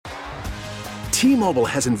T-Mobile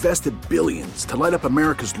has invested billions to light up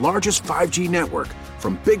America's largest 5G network,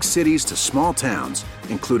 from big cities to small towns,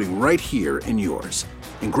 including right here in yours.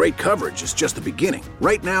 And great coverage is just the beginning.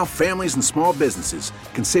 Right now, families and small businesses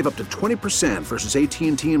can save up to 20% versus AT&T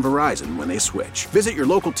and Verizon when they switch. Visit your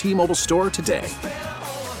local T-Mobile store today.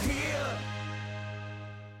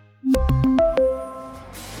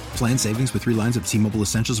 Plan savings with 3 lines of T-Mobile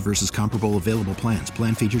Essentials versus comparable available plans.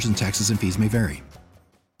 Plan features and taxes and fees may vary.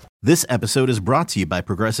 This episode is brought to you by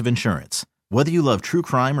Progressive Insurance. Whether you love true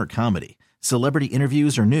crime or comedy, celebrity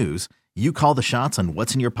interviews or news, you call the shots on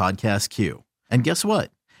what's in your podcast queue. And guess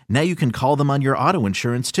what? Now you can call them on your auto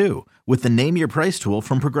insurance too with the Name Your Price tool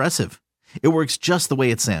from Progressive. It works just the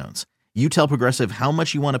way it sounds. You tell Progressive how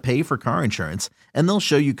much you want to pay for car insurance, and they'll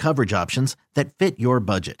show you coverage options that fit your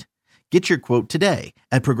budget. Get your quote today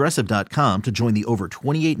at Progressive.com to join the over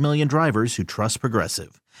 28 million drivers who trust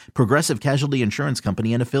Progressive. Progressive Casualty Insurance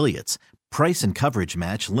Company and Affiliates. Price and coverage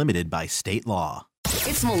match limited by state law.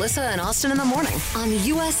 It's Melissa and Austin in the morning on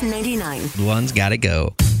US 99. One's got to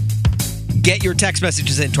go. Get your text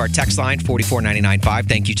messages into our text line, 44995.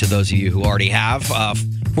 Thank you to those of you who already have.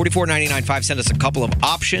 44995, send us a couple of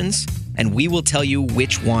options, and we will tell you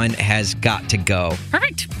which one has got to go.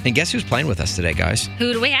 Perfect. And guess who's playing with us today, guys?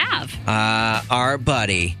 Who do we have? Our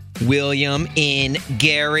buddy, William in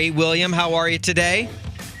Gary. William, how are you today?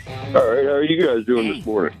 All right, how are you guys doing this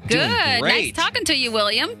morning? Good. Doing great. Nice talking to you,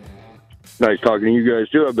 William. Nice talking to you guys,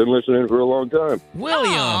 too. I've been listening for a long time.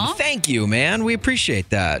 William, Aw. thank you, man. We appreciate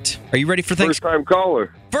that. Are you ready for things? First-time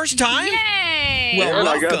caller. First time? Yay! Well, And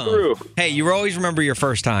I welcome. got through. Hey, you always remember your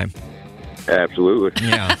first time. Absolutely.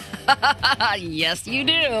 Yeah. Yes, you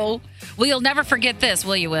do. Well, you'll never forget this,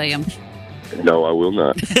 will you, William? No, I will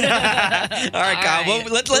not. All right, Kyle. right. Well,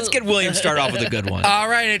 let's get William started off with a good one. All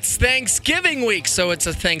right, it's Thanksgiving week, so it's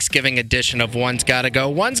a Thanksgiving edition of One's Gotta Go.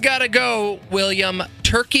 One's Gotta Go, William,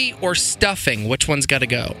 turkey or stuffing? Which one's gotta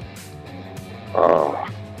go? Oh,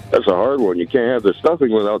 that's a hard one. You can't have the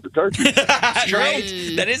stuffing without the turkey.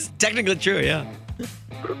 Right? That is technically true, yeah.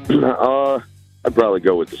 I'd probably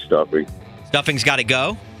go with the stuffing. Stuffing's got to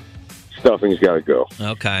go? Stuffing's got to go.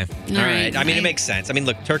 Okay. All right. I mean, it makes sense. I mean,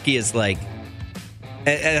 look, turkey is like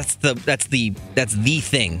that's the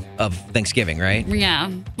thing of Thanksgiving, right?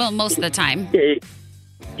 Yeah. Well, most of the time.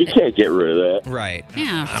 You can't get rid of that. Right.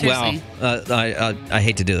 Yeah, Well, seriously. I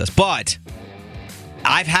hate to do this, but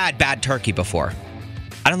I've had bad turkey before.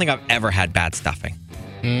 I don't think I've ever had bad stuffing.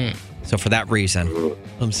 So for that reason,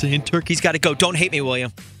 I'm saying turkey's got to go. Don't hate me,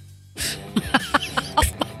 William.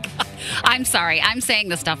 I'm sorry. I'm saying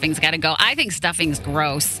the stuffing's got to go. I think stuffing's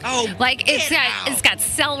gross. Oh, like it's got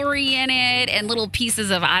celery in it and little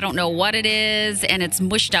pieces of I don't know what it is, and it's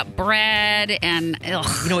mushed up bread and ugh,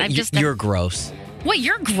 You know what? You're gross. What?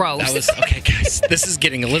 You're gross. That was okay, guys. This is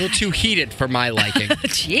getting a little too heated for my liking.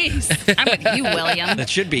 Jeez. I'm with you, William. That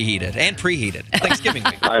should be heated and preheated. Thanksgiving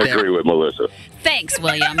week. I agree with Melissa. Thanks,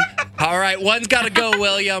 William. All right, one's got to go,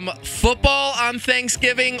 William. Football on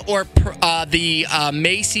Thanksgiving or the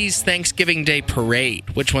Macy's Thanksgiving Day Parade?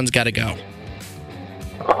 Which one's got to go?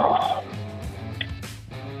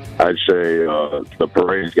 I'd say the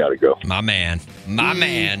parade's got to go. My man. I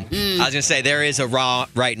was going to say there is a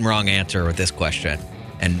right and wrong answer with this question.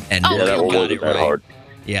 And Yeah, that one wasn't that hard.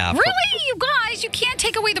 Yeah. Really? You guys, you can't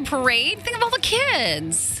take away the parade? Think of all the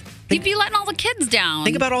kids. You'd be letting all the kids down.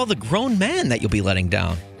 Think about all the grown men that you'll be letting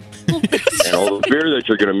down. And all the beer that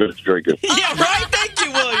you're going to miss drinking. Yeah, right? Thank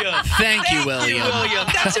you, William. Thank you, William.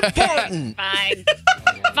 That's important. Fine.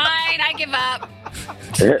 I give up.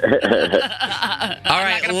 All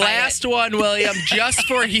right, last one, William, just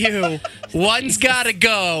for you. One's got to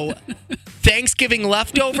go. Thanksgiving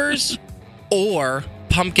leftovers or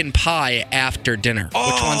pumpkin pie after dinner?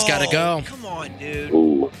 Which one's got to go? Come on, dude.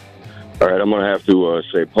 Ooh. All right, I'm going to have to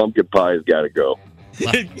say pumpkin pie's got to go.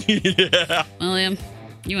 Yeah. William,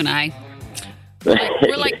 you and I.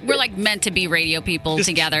 We're like meant to be radio people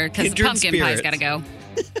together because kindred pumpkin pie's spirits. got to go.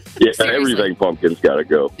 Yeah, Seriously. everything pumpkin's got to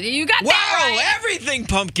go. You got Wow, that right. everything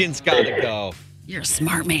pumpkin's got to go. You're a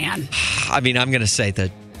smart man. I mean, I'm going to say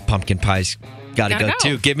that pumpkin pie's got to Gotta go, go.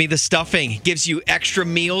 too. Give me the stuffing. It gives you extra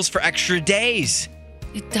meals for extra days.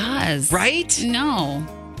 It does. Right? No.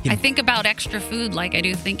 I think about extra food like I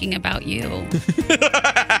do thinking about you.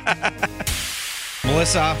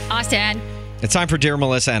 Melissa. Austin. It's time for Dear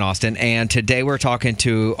Melissa and Austin, and today we're talking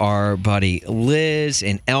to our buddy Liz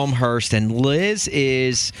in Elmhurst, and Liz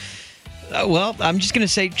is, I'm just going to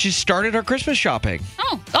say she started our Christmas shopping.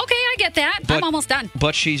 Oh, okay, I get that. I'm almost done.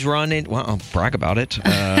 But she's running, well, I'll brag about it.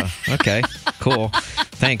 Okay, cool.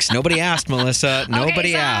 Thanks. Nobody asked, Melissa.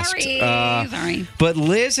 Nobody asked. Sorry. But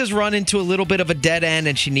Liz has run into a little bit of a dead end,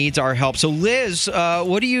 and she needs our help. So, Liz,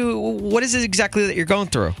 what is it exactly that you're going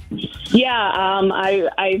through? Yeah,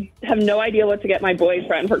 I have no idea what to get my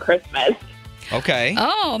boyfriend for Christmas. Okay.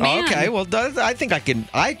 Oh, man. Okay. Well, I think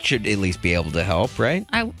I should at least be able to help, right?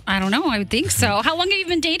 I don't know. I would think so. How long have you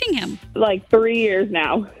been dating him? Like 3 years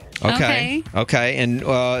now. Okay. And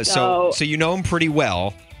so you know him pretty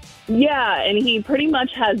well. Yeah, and he pretty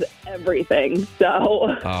much has everything.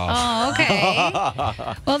 So. Oh, okay.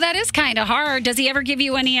 Well, that is kind of hard. Does he ever give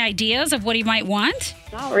you any ideas of what he might want?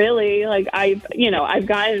 Not really. Like I've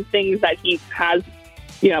gotten things that he has,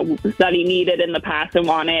 that he needed in the past and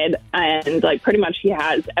wanted, and like pretty much he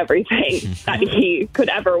has everything that he could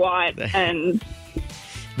ever want, and.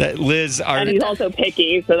 Liz, and he's also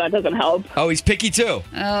picky, so that doesn't help. Oh, he's picky too.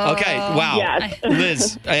 Oh. Okay, wow. Yes.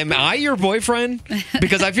 Liz, am I your boyfriend?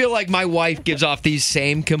 Because I feel like my wife gives off these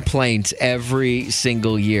same complaints every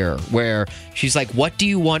single year, where she's like, "What do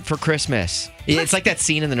you want for Christmas?" It's like that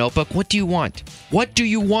scene in The Notebook. What do you want? What do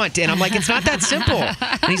you want? And I'm like, it's not that simple.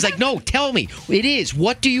 And he's like, no, tell me. It is.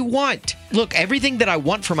 What do you want? Look, everything that I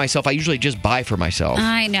want for myself, I usually just buy for myself.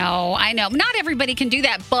 I know. Not everybody can do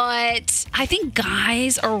that, but I think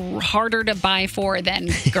guys are harder to buy for than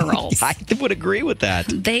girls. I would agree with that.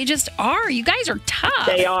 They just are. You guys are tough.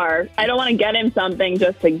 They are. I don't want to get him something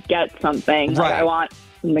just to get something. Right. Like, I want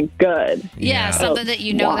something good. Yeah, something that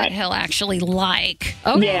you know that he'll actually like.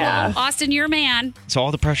 Okay, yeah. well, Austin, you're a man. So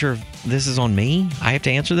all the pressure of this is on me? I have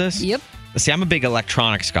to answer this? Yep. See, I'm a big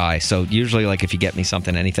electronics guy, so usually like if you get me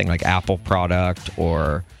something, anything like Apple product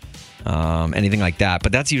or anything like that,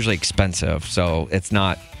 but that's usually expensive, so it's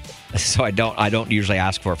not. So I don't usually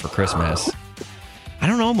ask for it for Christmas. I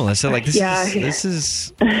don't know, Melissa. Like this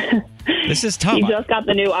is tough. He just got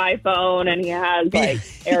the new iPhone and he has like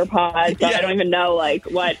AirPods, so I don't even know like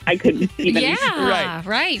what I could even. Yeah,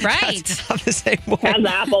 right. I'm the same way. Has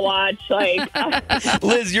Apple Watch, like.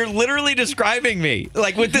 Liz, you're literally describing me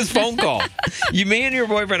like with this phone call. Me and your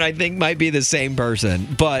boyfriend, I think, might be the same person,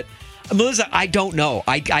 but. Melissa, I don't know.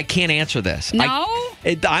 I can't answer this. No?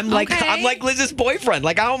 I'm like Liz's boyfriend.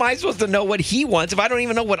 Like, how am I supposed to know what he wants if I don't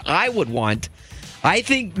even know what I would want? I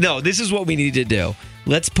think, no, this is what we need to do.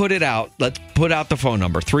 Let's put it out. Let's put out the phone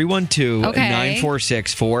number,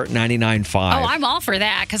 312-946-4995. Oh, I'm all for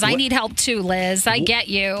that because I need help too, Liz. I get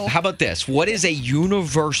you. How about this? What is a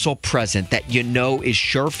universal present that you know is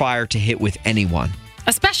surefire to hit with anyone?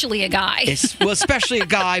 Especially a guy. Especially a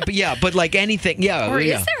guy, but like anything, Or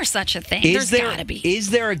is there such a thing? There's gotta be. Is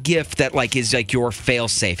there a gift that like is like your fail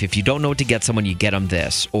safe? If you don't know what to get someone, you get them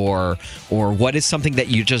this, or what is something that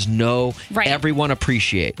you just know everyone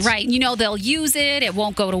appreciates? Right. They'll use it. It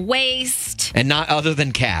won't go to waste. And not other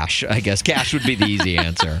than cash. I guess cash would be the easy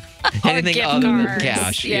answer. Anything other than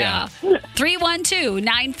cash. Yeah.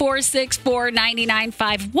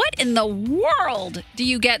 312-946-4995. What in the world do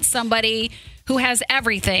you get somebody who has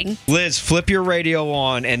everything? Liz, flip your radio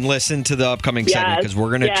on and listen to the upcoming segment because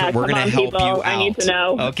we're gonna help you out. I need to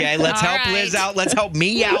know. Okay, let's help Liz out. Let's help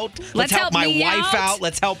me out. Let's help my wife out.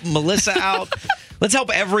 Let's help Melissa out. Let's help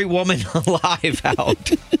every woman alive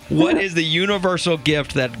out. What is the universal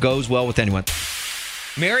gift that goes well with anyone?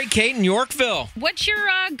 Mary Kate in Yorkville. What's your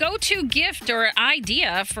go-to gift or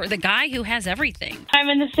idea for the guy who has everything? I'm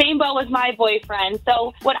in the same boat with my boyfriend.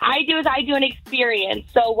 So what I do is I do an experience.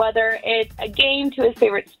 So whether it's a game to his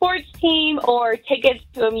favorite sports team or tickets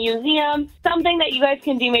to a museum, something that you guys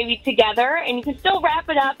can do maybe together, and you can still wrap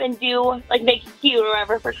it up and do, like, make it cute or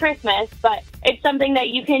whatever for Christmas, but it's something that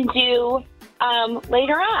you can do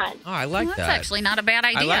later on. Oh, I like that. That's actually not a bad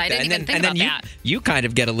idea. I didn't even think about that. You kind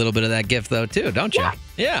of get a little bit of that gift, though, too, don't you?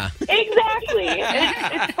 Yeah. Exactly.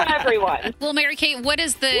 It's for everyone. Well, Mary Kate, what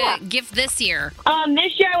is the gift this year?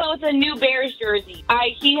 This year I went with a new Bears jersey.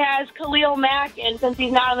 He has Khalil Mack, and since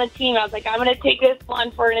he's not on the team, I was like, I'm going to take this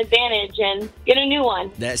one for an advantage and get a new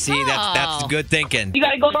one. That's good thinking. You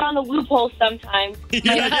got to go around the loophole sometimes.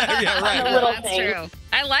 Yeah, right. That's true.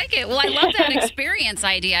 I like it. Well, I love that experience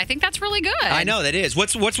idea. I think that's really good. I know, that is.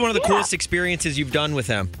 What's one of the coolest experiences you've done with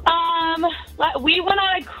him? We went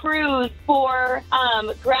on a cruise for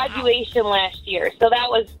graduation last year, so that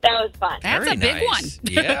was fun. That's a big one.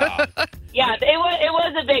 Yeah. Yeah, it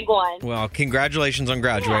was a big one. Well, congratulations on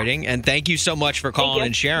graduating, and thank you so much for calling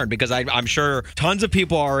and sharing, because I'm sure tons of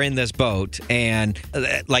people are in this boat, and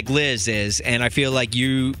like Liz is, and I feel like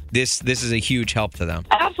this is a huge help to them.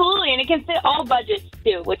 Absolutely, and it can fit all budgets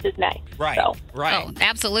too, which is nice. Right. So. Right. Oh,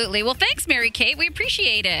 absolutely. Well, thanks, Mary Kate. We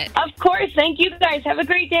appreciate it. Of course. Thank you guys. Have a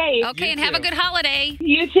great day. Okay, and have a good holiday.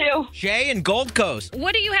 You too. Shay in Gold Coast.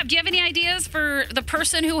 What do you have? Do you have any ideas for the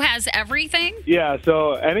person who has everything? Yeah,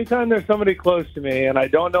 so anytime there's somebody close to me and I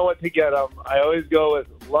don't know what to get them, I always go with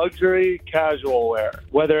luxury casual wear,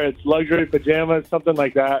 whether it's luxury pajamas, something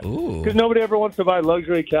like that. Because nobody ever wants to buy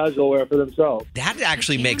luxury casual wear for themselves. That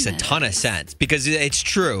actually makes a ton of sense because it's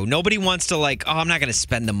true. Nobody wants to I'm not going to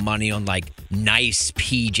spend the money on nice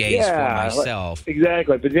PJs for myself.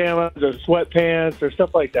 Exactly. Pajamas or sweatpants or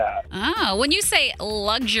stuff like that. Oh, when you say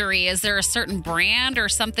luxury, is there a certain brand or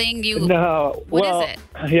something you... No. What is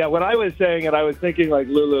it? Yeah, when I was saying it, I was thinking like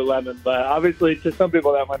Lululemon, but obviously to some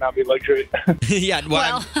people that might not be luxury. Yeah,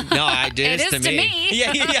 it is to me.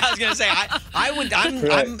 Yeah, I was gonna say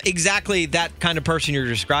I'm exactly that kind of person you're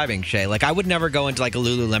describing, Shay. Like I would never go into like a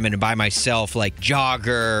Lululemon and buy myself like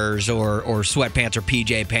joggers or sweatpants or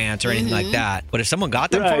PJ pants or anything like that. But if someone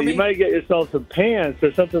got them for me, you might get yourself some pants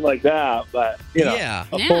or something like that. But a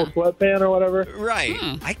full sweatpant or whatever. Right.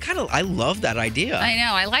 I love that idea. I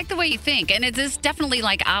know. I like the way you think, and it is definitely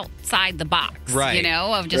like outside the box, right?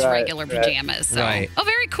 Of just regular pajamas. So. Right. Oh,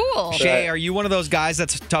 very cool. Shay, are you one of those guys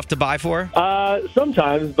that's tough to buy for?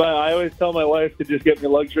 Sometimes, but I always tell my wife to just get me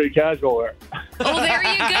luxury casual wear. Oh, there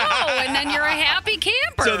you go. And then you're a happy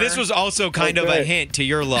camper. So this was also kind of a hint to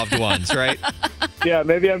your loved ones, right? Yeah,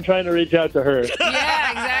 maybe I'm trying to reach out to her.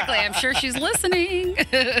 Yeah, exactly. I'm sure she's listening.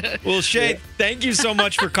 Well, Shay, thank you so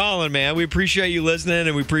much for calling, man. We appreciate you listening,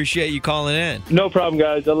 and we appreciate you calling in. No problem,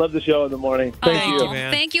 guys. I love the show in the morning. Thank you.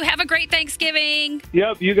 Man. Thank you. Have a great Thanksgiving.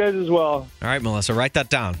 Yep, you guys as well. All right, Melissa, write that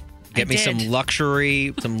down. Get me some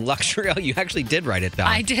luxury. Oh, you actually did write it down.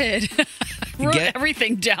 I did. I wrote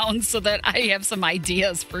everything down so that I have some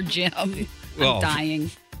ideas for Jim. I'm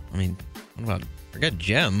dying. I mean, forget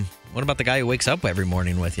Jim. What about the guy who wakes up every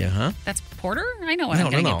morning with you, huh? That's Porter? I know.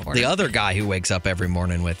 No. The other guy who wakes up every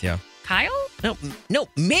morning with you. Kyle? No,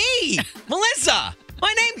 me. Melissa.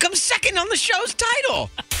 My name comes second on the show's title.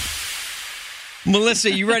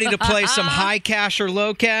 Melissa, you ready to play some high cash or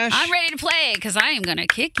low cash? I'm ready to play because I am going to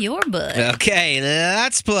kick your butt. Okay,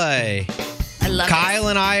 let's play. I love Kyle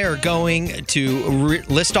and I are going to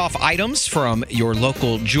list off items from your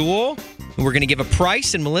local Jewel. We're going to give a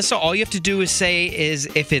price, and Melissa, all you have to do is say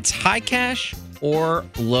if it's high cash or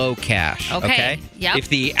low cash. Okay? Yep. If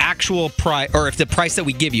the actual price, or if the price that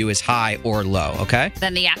we give you is high or low, okay?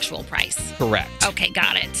 Then the actual price. Correct. Okay,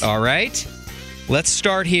 got it. All right. Let's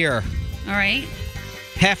start here. All right.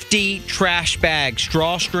 Hefty trash bag,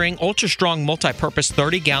 straw string, ultra strong multi-purpose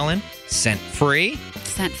 30-gallon, scent-free.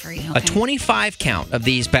 Scent-free, okay. A 25 count of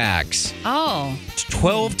these bags. Oh. It's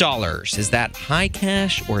 $12. Is that high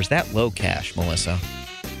cash or is that low cash, Melissa?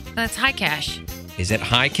 That's high cash. Is it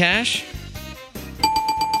high cash?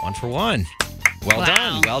 1 for 1. Well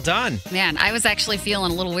done. Well done. Man, I was actually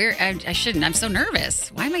feeling a little weird. I shouldn't. I'm so nervous.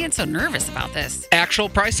 Why am I getting so nervous about this? Actual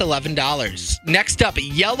price, $11. Next up,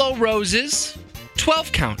 yellow roses,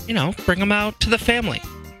 12 count. Bring them out to the family.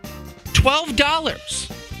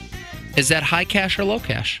 $12. Is that high cash or low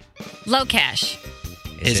cash? Low cash.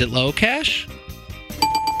 Is it low cash?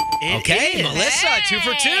 Okay, Melissa, 2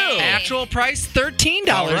 for 2. Actual price, $13.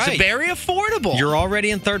 All right. Very affordable. You're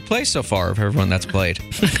already in third place so far of everyone that's played.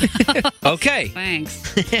 Okay. Thanks.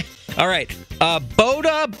 All right.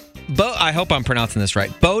 I hope I'm pronouncing this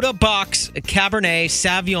right. Boda Box Cabernet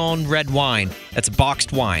Sauvignon red wine. That's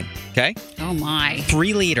boxed wine. Okay? Oh, my.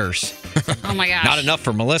 3 liters. Oh, my gosh. Not enough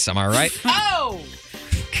for Melissa, am I right? Oh!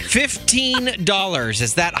 $15.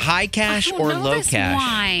 Is that high cash or low cash?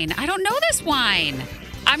 Wine. I don't know this wine.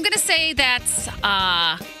 I'm going to say that's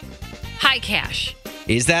high cash.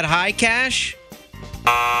 Is that high cash? Ooh,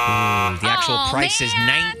 the actual price is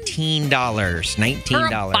 $19. $19. For a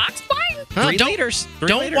boxed wine? 3 liters.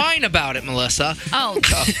 Don't whine about it, Melissa. Oh.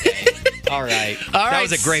 Okay. All right. That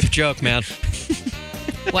was a grape joke, man.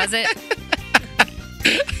 Was it?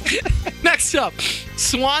 Next up,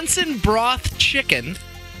 Swanson broth chicken.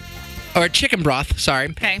 Or chicken broth, sorry.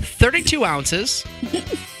 Okay. 32 ounces.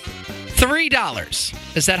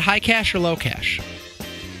 $3. Is that high cash or low cash?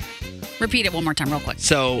 Repeat it one more time real quick.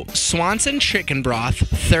 So, Swanson chicken broth,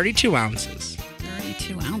 32 ounces.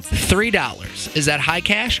 32 ounces. $3. Is that high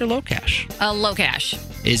cash or low cash? Low cash.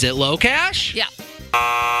 Is it low cash? Yeah.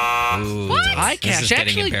 Ooh, what? High cash. This is getting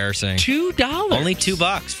actually embarrassing. $2. Only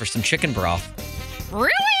 $2 for some chicken broth.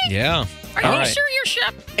 Really? Yeah. Are you sure you're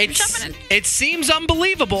shopping it? It seems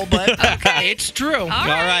unbelievable, but okay, it's true. All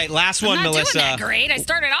right. Last one, I'm not Melissa. doing that great. I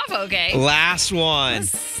started off okay. Last one.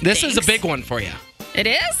 This is a big one for you. It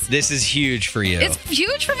is? This is huge for you. It's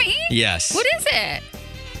huge for me? Yes. What is it?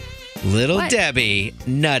 Little What? Debbie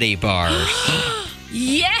Nutty Bars.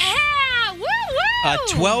 Yeah! Woo woo! A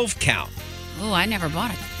 12 count. Oh, I never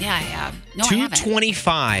bought it. Yeah, I have. No, I haven't.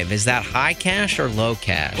 $2.25. Is that high cash or low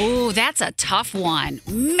cash? Oh, that's a tough one.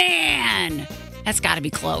 Man, that's got to be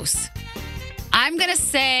close. I'm going to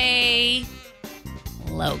say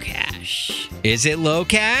low cash. Is it low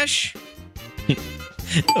cash?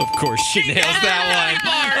 Of course she nails that one.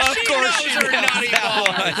 Of course she nails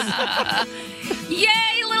that one.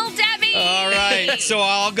 Yay, little Debbie! All right, so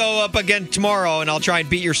I'll go up again tomorrow, and I'll try and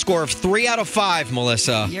beat your score of 3 out of 5,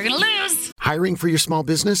 Melissa. You're going to lose. Hiring for your small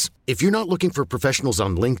business? If you're not looking for professionals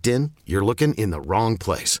on LinkedIn, you're looking in the wrong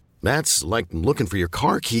place. That's like looking for your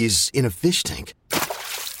car keys in a fish tank.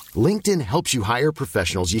 LinkedIn helps you hire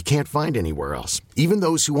professionals you can't find anywhere else, even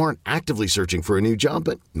those who aren't actively searching for a new job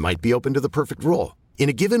but might be open to the perfect role. In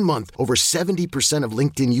a given month, over 70% of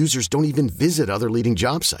LinkedIn users don't even visit other leading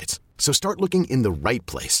job sites. So start looking in the right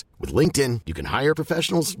place. With LinkedIn, you can hire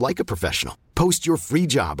professionals like a professional. Post your free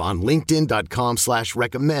job on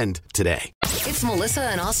linkedin.com/recommend today. It's Melissa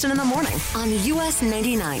and Austin in the morning on US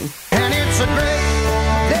 99. And it's a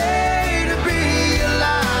great day to be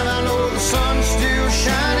alive. I know the sun's still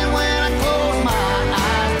shining when I close my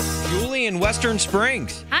eyes. Julie in Western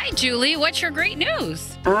Springs. Hi, Julie. What's your great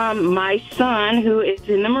news? My son, who is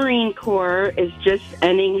in the Marine Corps, is just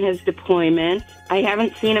ending his deployment. I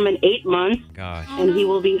haven't seen him in 8 months. Gosh. And he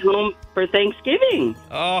will be home for Thanksgiving.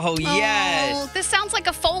 Oh, yes. Oh, this sounds like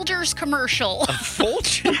a Folgers commercial. A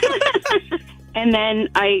Folgers? And then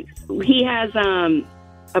he has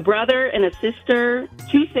a brother and a sister,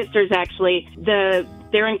 2 sisters actually.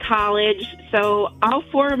 They're in college, so all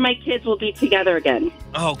 4 of my kids will be together again.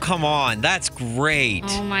 Oh, come on. That's great.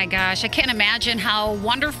 Oh, my gosh. I can't imagine how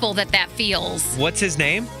wonderful that feels. What's his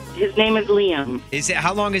name? His name is Liam.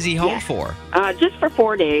 How long is he home for? Just for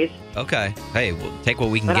 4 days. Okay. Hey, we'll take what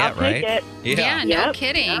we can But get, I'll take right? it. Yeah, no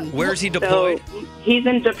kidding. Where's he deployed? So, he's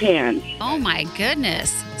in Japan. Oh, my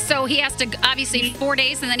goodness. So he has to, obviously, 4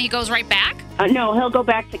 days, and then he goes right back? No, he'll go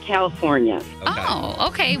back to California. Oh,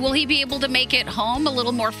 okay. Will he be able to make it home a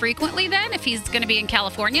little more frequently then if he's going to be in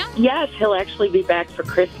California? Yes, he'll actually be back for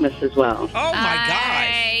Christmas as well. Oh, my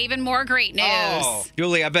gosh. Even more great news. Oh,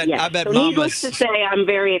 Julie, I bet so Mama's... needless to say, I'm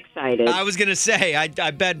very excited. I was going to say,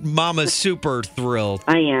 I bet Mama's super thrilled.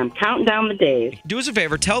 I am. Counting down the days. Do us a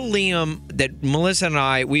favor. Tell Liam that Melissa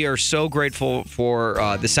and we are so grateful for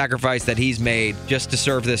the sacrifice that he's made just to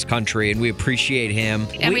serve this country, and we appreciate him.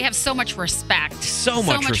 And we have so much respect. So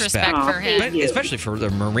much respect for him. But especially for the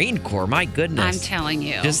Marine Corps. My goodness. I'm telling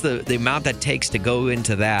you. Just the amount that takes to go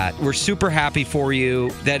into that. We're super happy for you.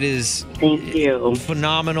 That is Thank you.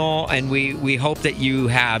 Phenomenal. And we hope that you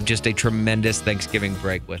have just a tremendous Thanksgiving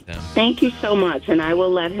break with him. Thank you so much, and I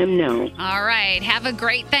will let him know. All right. Have a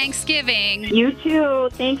great Thanksgiving. You too.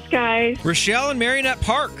 Thanks, guys. Rochelle in Marionette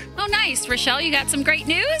Park. Oh, nice. Rochelle, you got some great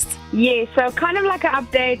news? Yeah, so kind of like an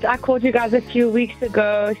update. I called you guys a few weeks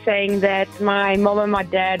ago saying that my mom and my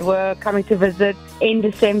dad were coming to visit in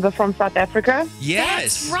December from South Africa.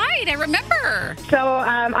 Yes. That's right. I remember. So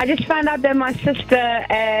I just found out that my sister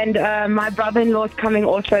and my brother-in-law is coming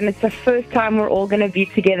also, and it's the first time we're all going to be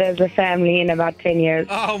together as a family in about 10 years.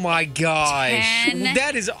 Oh, my gosh. 10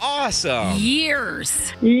 that is awesome.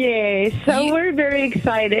 years. Yeah, so we're very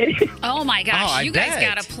excited. Oh, my gosh. Oh, I you guys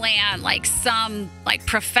bet. got to plan like some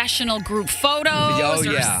professional group photos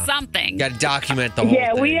or something. Got to document the whole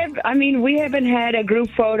Yeah, thing. we haven't had a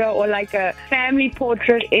group photo or like a family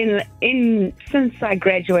portrait in since I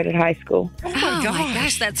graduated high school. Oh my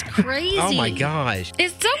gosh, that's crazy. Oh, my gosh.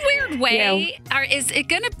 Is some weird way, or is it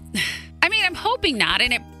going to... I mean, I'm hoping not,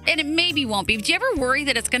 and it maybe won't be. Do you ever worry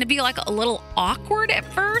that it's going to be like a little awkward at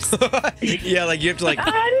first? Yeah, like you have to like...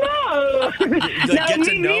 No. get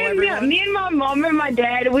to know everyone? Me and my mom and my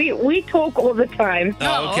dad, we talk all the time.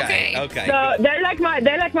 Oh, okay. So they're like my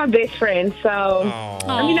best friends. So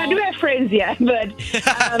I mean, I do have friends, yeah, but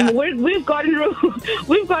we've gotten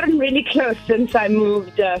really close since I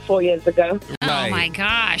moved 4 years ago. Oh my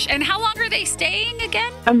gosh! And how long are they staying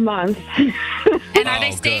again? A month. And are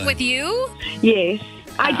they staying with you? Yes.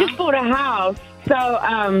 I just bought a house. So,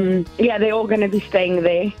 yeah, they're all going to be staying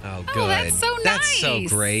there. Oh, good. Oh, that's so nice. That's so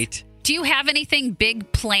great. Do you have anything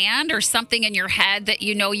big planned or something in your head that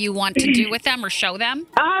you know you want to do with them or show them?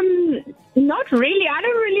 Not really. I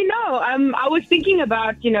don't really know. I was thinking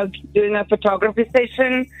about, doing a photography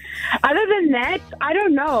session. Other than that, I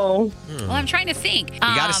don't know. Well, I'm trying to think. You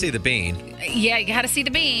got to see the bean. Yeah, you got to see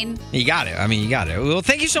the bean. You got it. I mean, you got it. Well,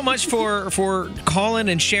 thank you so much for calling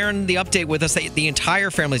and sharing the update with us. The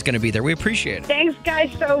entire family's going to be there. We appreciate it. Thanks,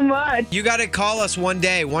 guys, so much. You got to call us one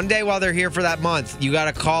day while they're here for that month. You got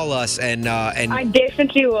to call us and I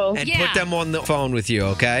definitely will. and put them on the phone with you,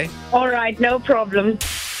 okay? All right, no problem.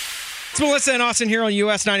 It's Melissa and Austin here on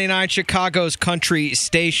US 99, Chicago's country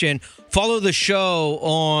station. Follow the show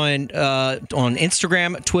on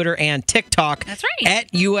Instagram, Twitter, and TikTok. That's right.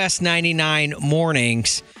 At US 99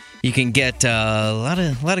 Mornings. You can get a lot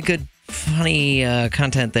of good, funny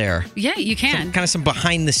content there. Yeah, you can. Kind of some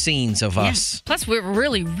behind the scenes of us. Plus, we're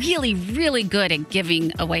really, really, really good at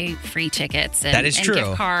giving away free tickets and, That is true.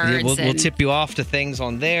 gift cards. Yeah, we'll tip you off to things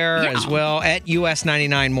on there as well. At US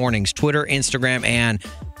 99 Mornings, Twitter, Instagram, and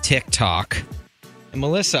TikTok. And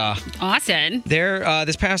Melissa. Austin. There,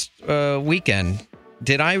 this past weekend,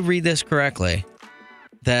 did I read this correctly?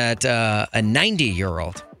 That a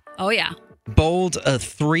 90-year-old Oh, yeah. bowled a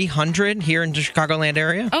 300 here in the Chicagoland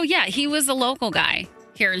area? Oh, yeah. He was a local guy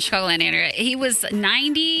here in Chicagoland area. He was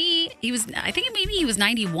 90. I think maybe he was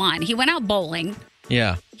 91. He went out bowling.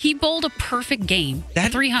 Yeah. He bowled a perfect game.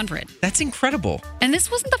 300. That's incredible. And this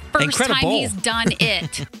wasn't the first time he's done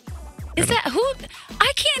it. Is that who?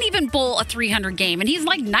 I can't even bowl a 300 game, and he's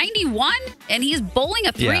like 91, and he's bowling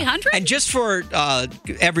a 300. And just for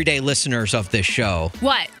everyday listeners of this show,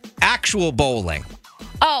 What? actual bowling.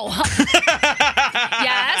 Oh,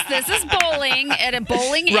 yes, this is bowling at a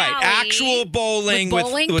bowling alley. Right, actual bowling with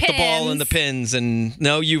bowling the ball and the pins, and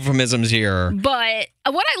no euphemisms here. But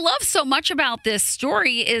what I love so much about this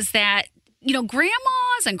story is that,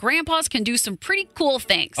 grandmas and grandpas can do some pretty cool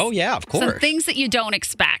things. Oh, yeah, of course. Some things that you don't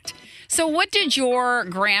expect. So what did your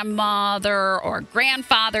grandmother or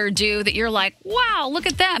grandfather do that you're like, wow, look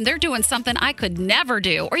at them. They're doing something I could never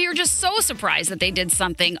do. Or you're just so surprised that they did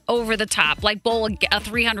something over the top, like bowl a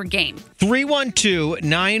 300 game.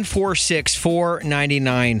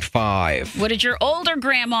 312-946-4995. What did your older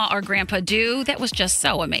grandma or grandpa do that was just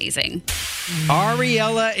so amazing?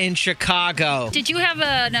 Ariella in Chicago. Did you have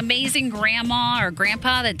an amazing grandma or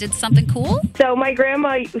grandpa that did something cool? So my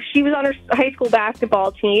grandma, she was on her high school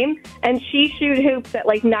basketball team, and she shoot hoops at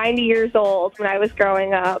like 90 years old when I was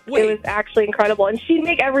growing up. It was actually incredible, and she'd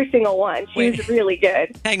make every single one. She was really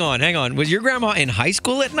good. Hang on. Was your grandma in high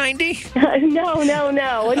school at 90?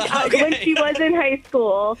 No. When she was in high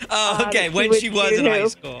school. Oh, okay. When she was in high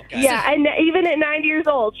school. Okay. Yeah, and even at 90 years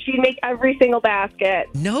old, she'd make every single basket.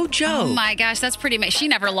 No joke. Oh, my gosh. That's pretty amazing. She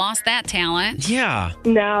never lost that talent. Yeah.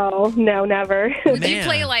 No, never. Did you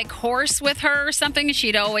play like horse with her or something and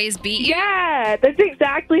she'd always beat you? Yeah, that's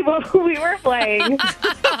exactly what we were playing.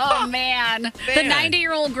 Oh, man. The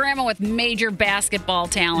 90-year-old grandma with major basketball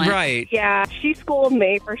talent. Right. Yeah, she schooled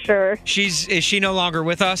me for sure. Is she no longer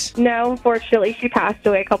with us? No, unfortunately. She passed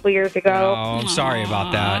away a couple years ago. Oh, I'm sorry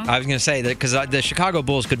about that. I was going to say that because the Chicago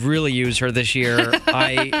Bulls could really use her this year.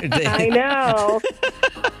 I know.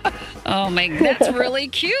 Oh, my, that's really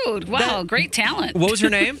cute. Wow, great talent. What was her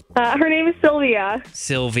name? Her name is Sylvia.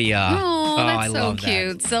 Sylvia. Oh, that's I so love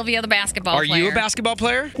cute. That. Sylvia, the basketball player. Are you a basketball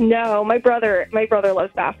player? No, my brother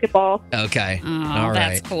loves basketball. Okay. Oh, all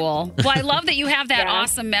that's right. cool. Well, I love that you have that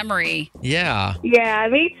awesome memory. Yeah. Yeah,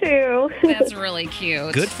 me too. That's really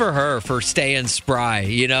cute. Good for her for staying spry,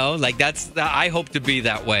 like I hope to be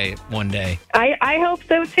that way one day. I hope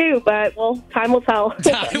so too, but time will tell.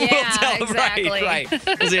 Time will tell. Exactly. Right.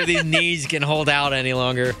 We'll see if these knees can hold out any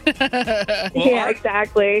longer. Yeah,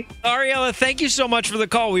 exactly. Ariella, thank you so much for the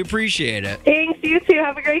call. We appreciate it. Thanks, you too.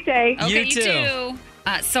 Have a great day. Okay, You too.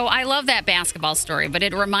 So I love that basketball story, but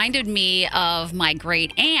it reminded me of my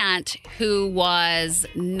great aunt who was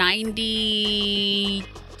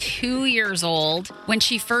 92 years old when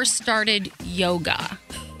she first started yoga.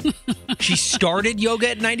 She started yoga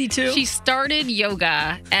at 92? She started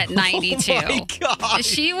yoga at 92. Oh my God.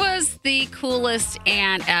 She was the coolest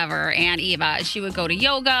aunt ever, Aunt Eva. She would go to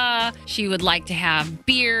yoga. She would like to have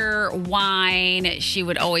beer, wine. She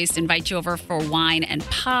would always invite you over for wine and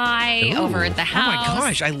pie over at the house. Oh my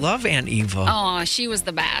gosh, I love Aunt Eva. Oh, she was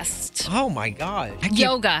the best. Oh my God.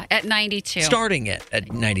 Yoga at 92. Starting it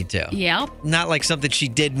at 92. Yep. Not like something she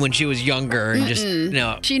did when she was younger and just,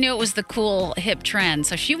 She knew it was the cool hip trend,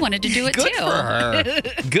 so she wanted to do it Good too. for her.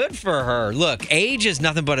 Good for her. Look, age is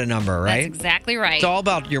nothing but a number, right? That's exactly right. It's all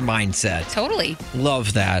about your mindset. Totally.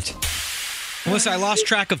 Love that. Melissa, I lost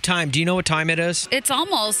track of time. Do you know what time it is? It's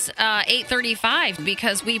almost 8:35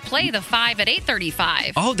 because we play the 5 at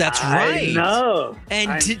 8:35. Oh, that's right. I know.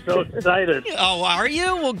 And I'm so excited. Oh, are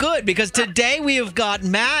you? Well, good, because today we have got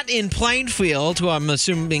Matt in Plainfield, who I'm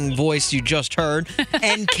assuming voice you just heard,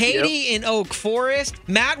 and Katie in Oak Forest.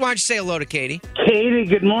 Matt, why don't you say hello to Katie? Katie,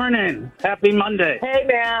 good morning. Happy Monday. Hey,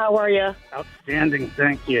 man, how are you? Outstanding,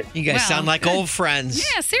 thank you. You guys sound like old friends.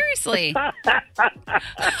 Yeah, seriously.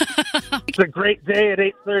 It's a great day at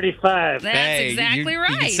 8:35. That's exactly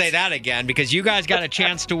right. You can say that again because you guys got a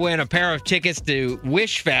chance to win a pair of tickets to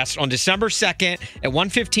WeishFest on December 2nd at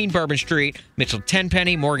 115 Bourbon Street. Mitchell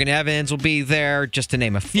Tenpenny, Morgan Evans will be there, just to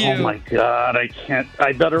name a few. Oh, my God. I can't.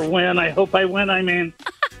 I better win. I hope I win,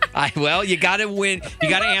 Well, you got to win. You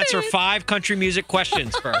got to answer 5 country music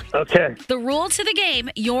questions first. Okay. The rule to the game,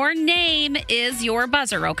 your name is your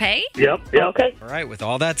buzzer, okay? Yep. Okay. All right, with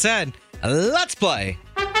all that said, let's play.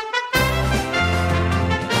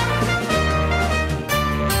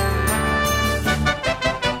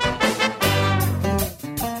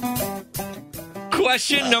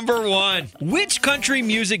 Question number 1. Which country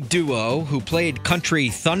music duo who played Country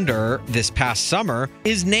Thunder this past summer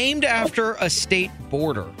is named after a state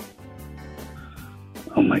border?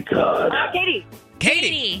 Oh, my God.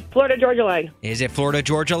 Katie. Florida Georgia line. Is it Florida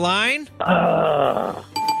Georgia line?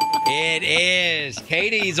 It is.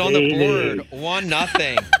 Katie's on the board.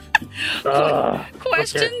 1-0.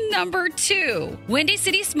 Question number 2. Windy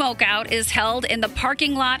City Smokeout is held in the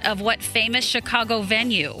parking lot of what famous Chicago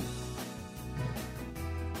venue?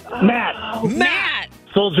 Matt.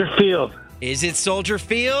 Soldier Field. Is it Soldier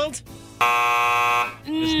Field?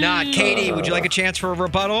 It's not. Katie, would you like a chance for a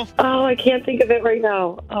rebuttal? Oh, I can't think of it right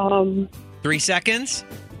now. 3 seconds.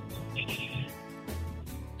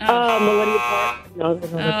 Millennium Park. No,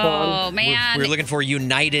 that's another song. Oh, man. We're looking for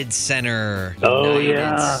United Center. Oh,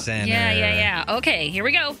 United Center. Yeah. Okay, here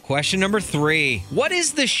we go. Question number 3. What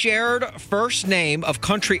is the shared first name of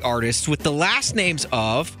country artists with the last names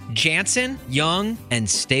of Jansen, Young, and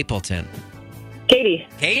Stapleton?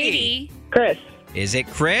 Katie. Chris. Is it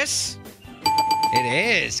Chris?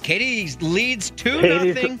 It is. Katie leads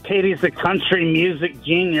 2-0. Katie's a country music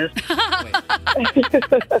genius.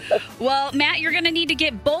 Well, Matt, you're going to need to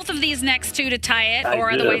get both of these next 2 to tie it,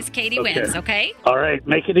 or otherwise Katie wins, okay? All right,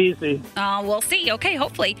 make it easy. We'll see. Okay,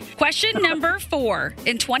 hopefully. Question number 4.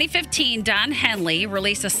 In 2015, Don Henley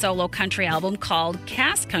released a solo country album called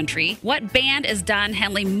Cass Country. What band is Don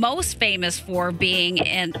Henley most famous for being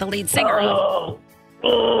the lead singer of?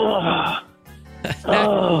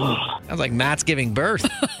 Sounds like Matt's giving birth.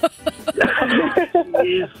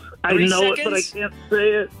 I know it, but I can't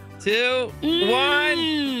say it. 2,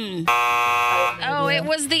 1. Oh, it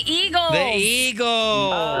was the Eagles. The Eagles.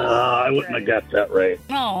 I wouldn't have got that right.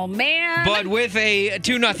 Oh, man. But with a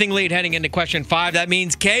 2-0 lead heading into question 5, that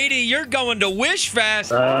means, Katie, you're going to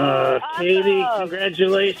WeishFest. Katie,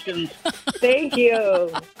 congratulations. Thank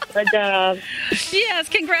you. Good job. Yes,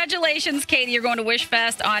 congratulations, Katie. You're going to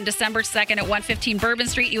WeishFest on December 2nd at 115 Bourbon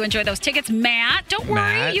Street. You enjoy those tickets. Matt, don't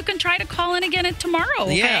worry. You can try to call in again tomorrow,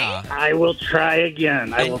 okay? Yeah. I will try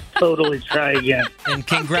again. I will totally try again. And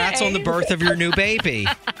congrats on the birth of your new baby.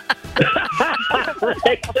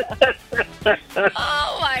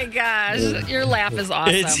 Oh, my gosh. Your laugh is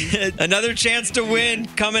awesome. It's another chance to win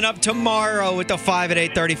coming up tomorrow with the 5 at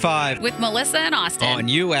 8:35. With Melissa and Austin. On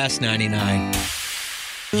US 99.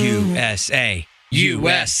 USA.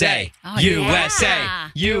 USA. Oh, USA. yeah.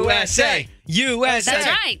 USA. USA. That's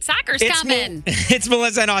right. Soccer's coming. It's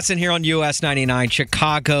Melissa and Austin here on US 99,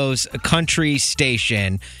 Chicago's country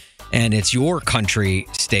station. And it's your country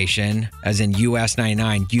station, as in US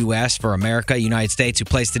 99, US for America, United States, who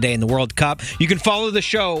plays today in the World Cup. You can follow the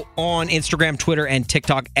show on Instagram, Twitter, and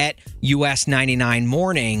TikTok at US 99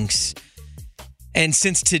 Mornings. And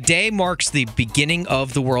since today marks the beginning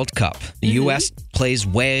of the World Cup, the U.S. plays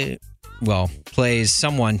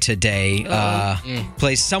someone today.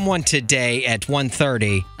 Plays someone today at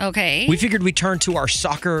 1:30. Okay. We figured we'd turn to our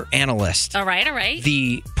soccer analyst. All right.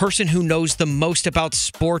 The person who knows the most about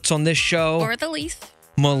sports on this show. Or the least.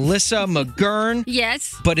 Melissa McGurn.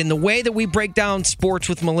 Yes. But in the way that we break down sports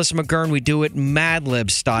with Melissa McGurn, we do it Mad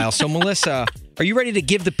Lib style. So, Melissa, are you ready to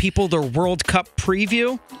give the people their World Cup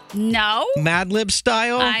preview? No. Mad Lib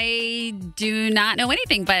style? I do not know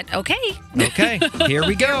anything, but okay. Okay, here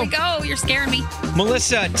we go. Here we go. You're scaring me.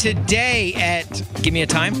 Melissa, today at, give me a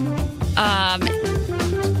time.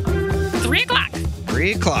 3 o'clock.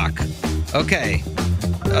 3 o'clock. Okay.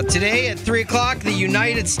 Today at 3 o'clock, the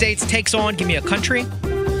United States takes on, give me a country.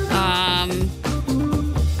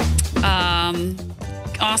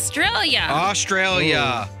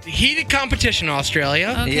 Australia. Heated competition,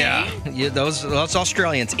 Australia. Okay. Yeah, those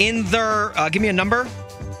Australians. In their, give me a number.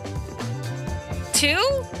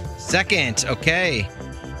 2? Second, okay.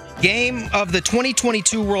 Game of the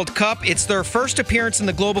 2022 World Cup. It's their first appearance in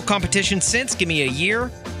the global competition since, give me a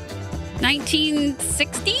year.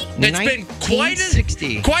 1960? It's been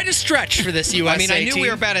quite a stretch for this USA I knew team.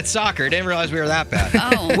 we were bad at soccer. Didn't realize we were that bad.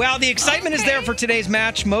 Oh. Well, the excitement is there for today's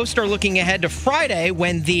match. Most are looking ahead to Friday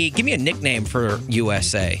when give me a nickname for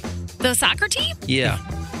USA. The soccer team? Yeah.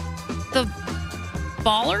 The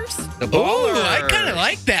Ballers? The Ballers. Ooh, I kind of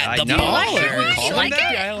like that. The know. Ballers. You like it?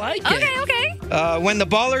 I like it. Okay. When the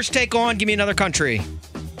Ballers take on, give me another country.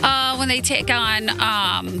 When they take on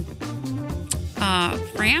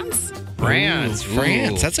France? France.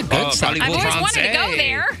 France. That's a good side. I've always wanted to go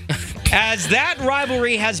there. As that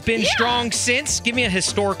rivalry has been strong since, give me a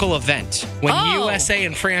historical event. When USA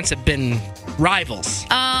and France have been rivals.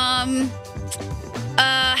 How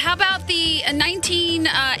about the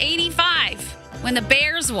 1985 when the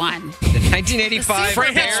Bears won? The 1985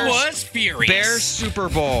 France was furious. Bears Super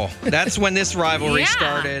Bowl. That's when this rivalry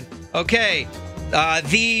started. Okay.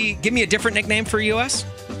 Give me a different nickname for US.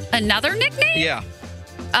 Another nickname? Yeah.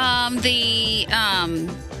 The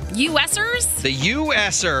USers? The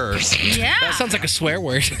USers. Yeah. That sounds like a swear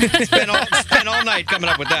word. Spent all night coming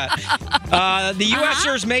up with that. The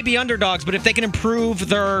USers may be underdogs, but if they can improve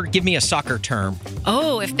give me a soccer term.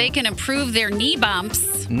 Oh, if they can improve their knee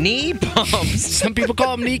bumps. Knee bumps. Some people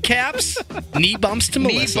call them kneecaps. Knee bumps to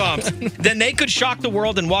Melissa. Knee bumps. Then they could shock the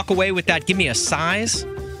world and walk away with that. Give me a size.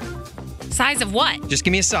 Size of what? Just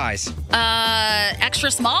give me a size. Extra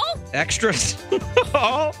small? Extra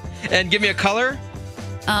small. And give me a color.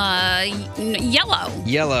 Yellow.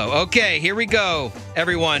 Yellow. Okay, here we go,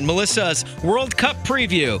 everyone. Melissa's World Cup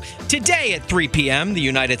preview. Today at 3 p.m., the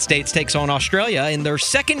United States takes on Australia in their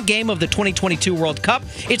second game of the 2022 World Cup.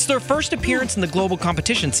 It's their first appearance in the global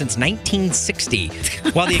competition since 1960.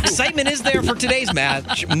 While the excitement is there for today's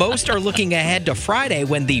match, most are looking ahead to Friday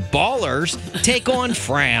when the Ballers take on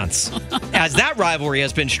France, as that rivalry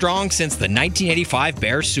has been strong since the 1985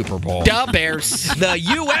 Bears Super Bowl. The Bears. The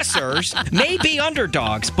USers may be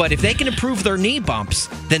underdogs, but if they can improve their knee bumps,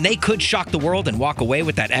 then they could shock the world and walk away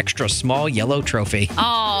with that extra small yellow trophy.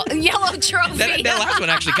 Oh, yellow trophy. That last one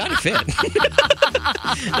actually kind of fit.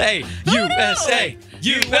 Hey, USA,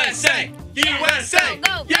 USA, USA,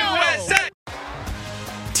 Go. USA.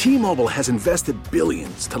 T-Mobile has invested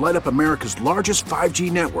billions to light up America's largest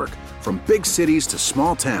 5G network, from big cities to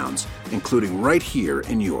small towns, including right here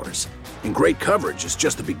in yours. And great coverage is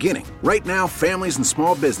just the beginning. Right now, families and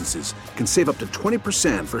small businesses can save up to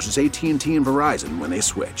 20% versus AT&T and Verizon when they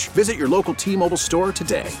switch. Visit your local T-Mobile store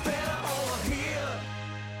today.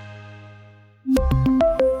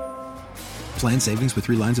 Plan savings with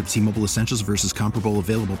 3 lines of T-Mobile Essentials versus comparable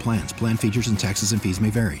available plans. Plan features and taxes and fees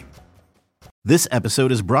may vary. This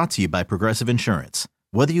episode is brought to you by Progressive Insurance.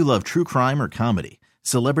 Whether you love true crime or comedy,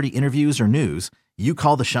 celebrity interviews or news, you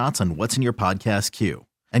call the shots on what's in your podcast queue.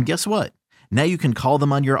 And guess what? Now you can call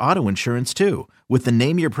them on your auto insurance too with the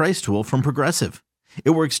Name Your Price tool from Progressive.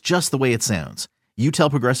 It works just the way it sounds. You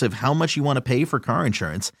tell Progressive how much you want to pay for car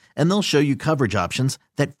insurance, and they'll show you coverage options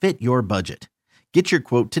that fit your budget. Get your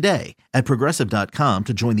quote today at Progressive.com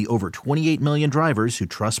to join the over 28 million drivers who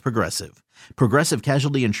trust Progressive. Progressive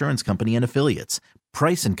Casualty Insurance Company and Affiliates.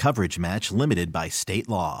 Price and coverage match limited by state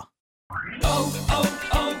law.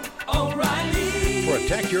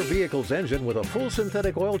 Protect your vehicle's engine with a full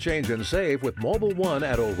synthetic oil change and save with Mobile One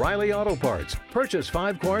at O'Reilly Auto Parts. Purchase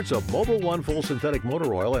 5 quarts of Mobile One full synthetic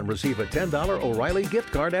motor oil and receive a $10 O'Reilly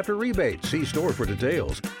gift card after rebate. See store for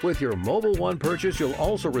details. With your Mobile One purchase, you'll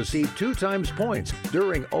also receive 2 times points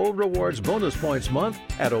during O Rewards Bonus Points Month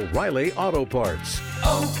at O'Reilly Auto Parts.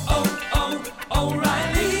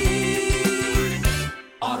 O'Reilly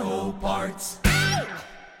Auto Parts.